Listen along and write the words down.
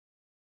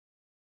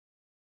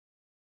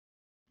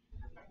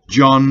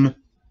John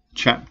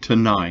chapter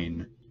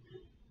 9.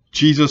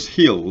 Jesus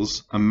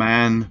heals a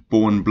man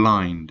born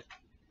blind.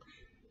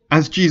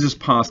 As Jesus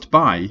passed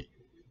by,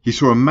 he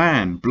saw a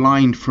man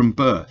blind from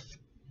birth,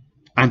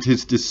 and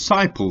his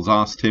disciples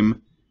asked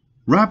him,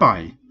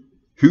 "Rabbi,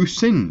 who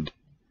sinned,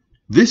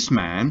 this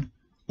man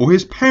or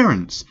his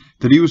parents,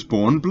 that he was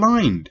born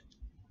blind?"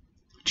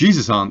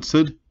 Jesus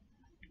answered,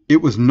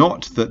 "It was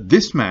not that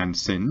this man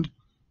sinned,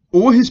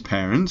 or his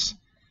parents,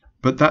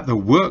 but that the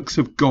works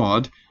of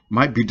God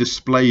might be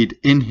displayed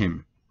in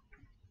him.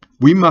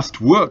 We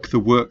must work the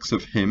works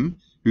of him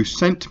who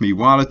sent me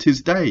while it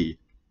is day.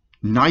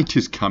 Night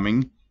is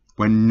coming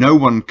when no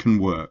one can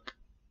work.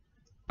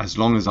 As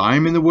long as I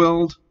am in the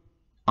world,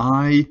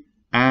 I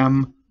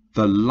am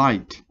the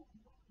light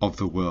of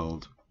the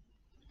world."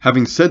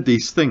 Having said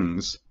these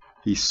things,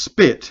 he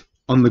spit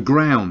on the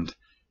ground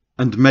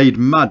and made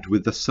mud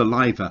with the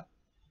saliva.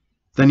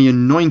 Then he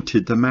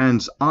anointed the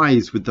man's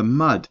eyes with the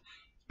mud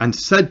and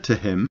said to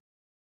him,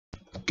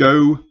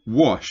 "Go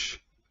wash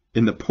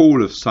in the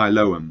pool of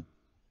Siloam."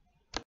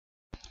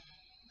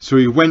 So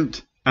he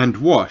went and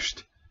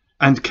washed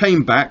and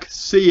came back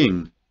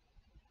seeing.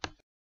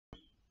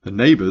 The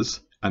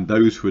neighbours and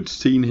those who had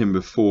seen him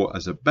before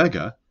as a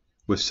beggar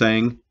were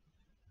saying,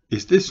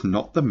 "Is this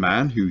not the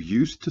man who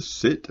used to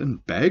sit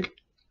and beg?"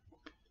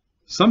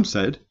 Some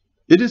said,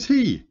 "It is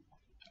he."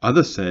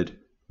 Others said,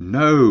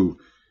 "No,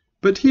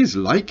 but he is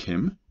like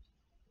him."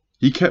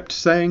 He kept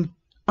saying,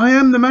 "I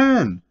am the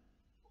man."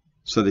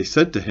 So they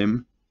said to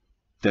him,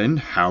 "Then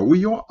how were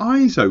your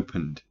eyes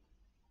opened?"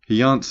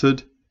 He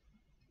answered,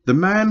 "The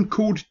man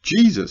called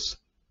Jesus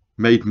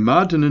made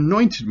mud and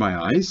anointed my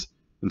eyes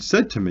and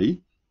said to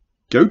me,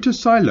 'Go to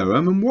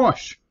Siloam and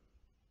wash.'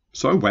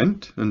 So I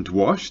went and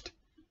washed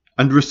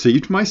and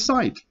received my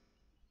sight."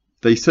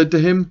 They said to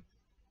him,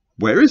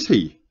 "Where is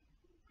he?"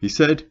 He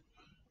said,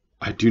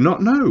 "I do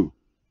not know."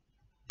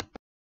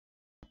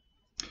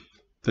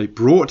 They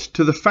brought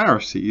to the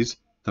Pharisees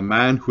the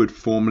man who had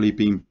formerly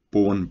been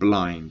born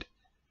blind.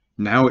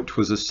 Now it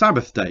was a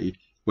Sabbath day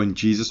when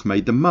Jesus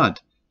made the mud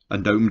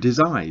and opened his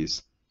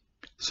eyes.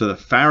 So the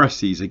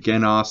Pharisees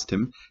again asked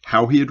him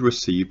how he had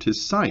received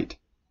his sight.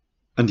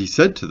 And he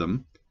said to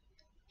them,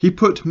 "He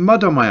put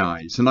mud on my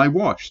eyes, and I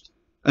washed,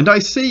 and I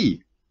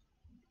see."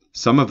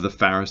 Some of the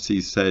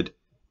Pharisees said,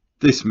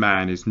 "This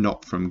man is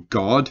not from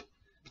God,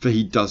 for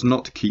he does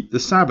not keep the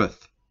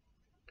Sabbath."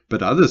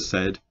 But others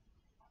said,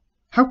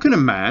 "How can a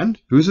man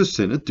who is a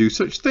sinner do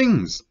such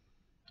things?"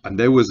 And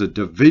there was a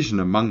division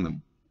among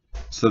them.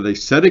 So they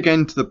said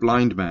again to the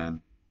blind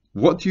man,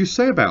 "What do you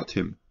say about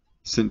him,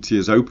 since he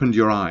has opened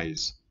your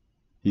eyes?"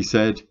 He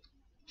said,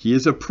 "He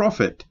is a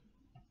prophet."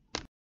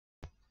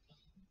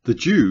 The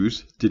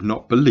Jews did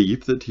not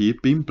believe that he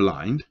had been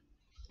blind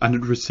and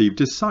had received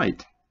his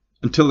sight,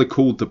 until they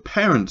called the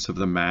parents of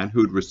the man who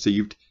had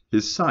received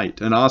his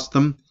sight and asked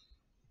them,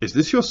 "Is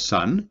this your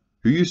son,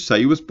 who you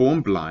say was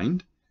born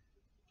blind?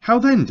 How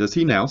then does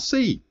he now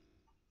see?"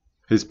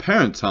 His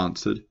parents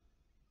answered,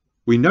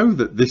 "We know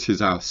that this is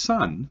our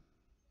son,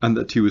 and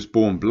that he was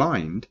born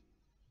blind,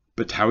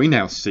 but how he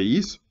now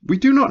sees we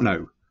do not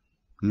know,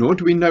 nor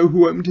do we know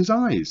who opened his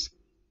eyes.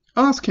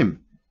 Ask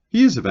him,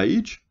 he is of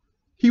age,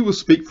 he will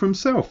speak for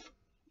himself."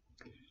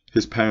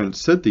 His parents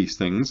said these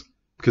things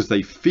because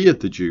they feared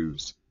the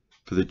Jews,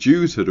 for the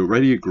Jews had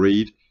already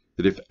agreed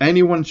that if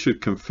anyone should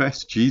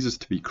confess Jesus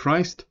to be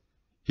Christ,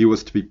 he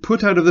was to be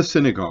put out of the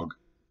synagogue.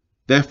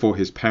 Therefore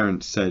his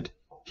parents said,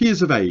 "He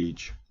is of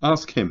age,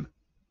 ask him."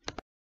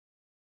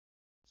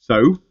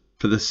 So,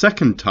 for the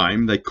second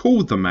time, they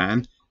called the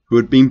man who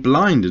had been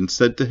blind and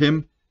said to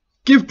him,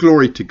 "Give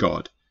glory to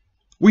God.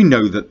 We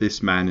know that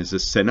this man is a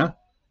sinner."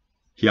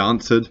 He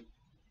answered,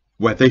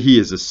 "Whether he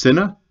is a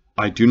sinner,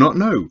 I do not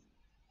know.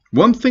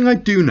 One thing I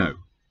do know,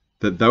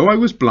 that though I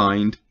was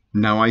blind,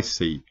 now I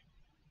see."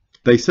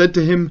 They said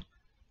to him,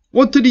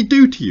 "What did he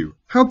do to you?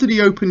 How did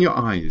he open your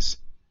eyes?"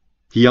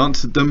 He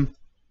answered them,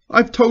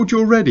 "I've told you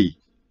already,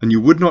 and you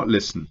would not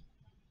listen.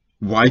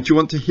 Why do you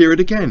want to hear it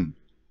again?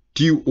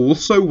 Do you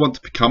also want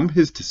to become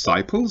his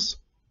disciples?"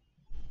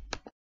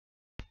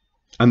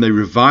 And they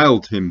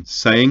reviled him,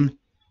 saying,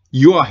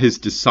 "You are his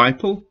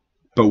disciple,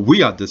 but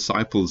we are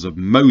disciples of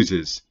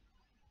Moses.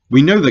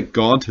 We know that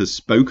God has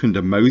spoken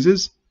to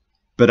Moses,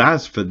 but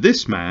as for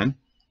this man,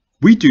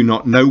 we do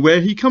not know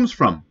where he comes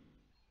from."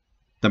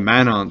 The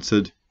man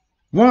answered,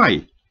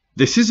 "Why,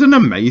 this is an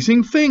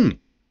amazing thing.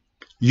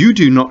 You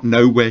do not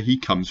know where he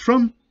comes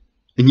from,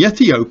 and yet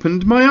he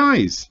opened my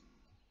eyes.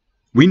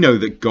 We know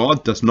that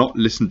God does not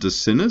listen to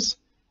sinners,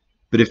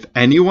 but if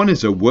anyone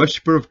is a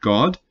worshipper of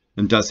God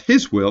and does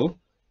his will,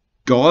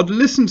 God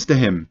listens to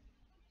him.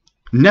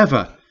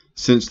 Never,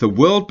 since the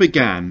world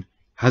began,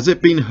 has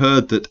it been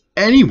heard that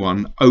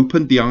anyone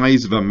opened the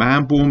eyes of a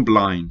man born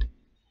blind.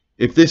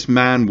 If this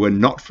man were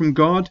not from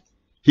God,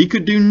 he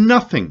could do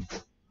nothing."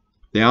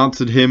 They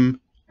answered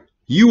him,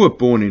 "You were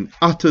born in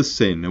utter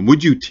sin, and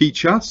would you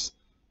teach us?"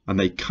 And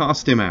they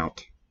cast him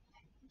out.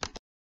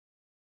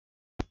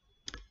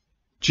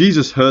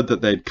 Jesus heard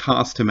that they had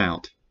cast him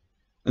out,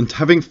 and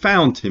having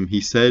found him,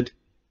 he said,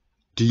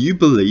 "Do you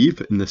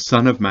believe in the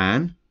Son of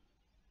Man?"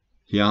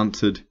 He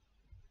answered,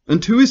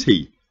 "And who is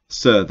he,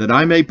 sir, that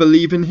I may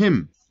believe in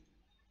him?"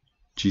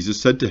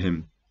 Jesus said to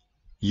him,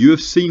 "You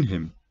have seen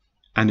him,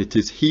 and it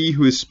is he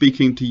who is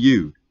speaking to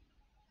you."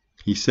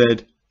 He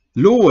said,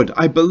 "Lord,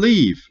 I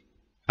believe,"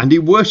 and he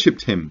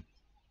worshipped him.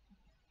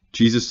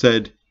 Jesus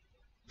said,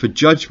 "For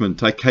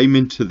judgment I came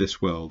into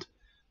this world,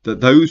 that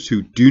those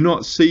who do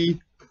not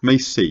see may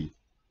see,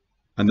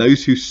 and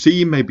those who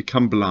see may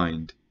become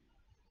blind."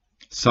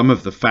 Some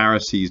of the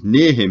Pharisees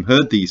near him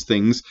heard these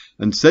things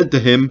and said to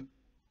him,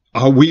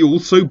 "Are we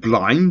also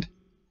blind?"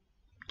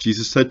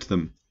 Jesus said to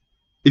them,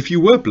 "If you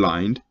were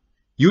blind,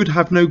 you would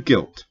have no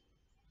guilt.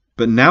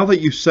 But now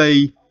that you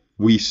say,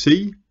 'We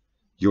see,'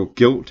 your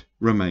guilt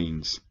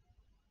remains."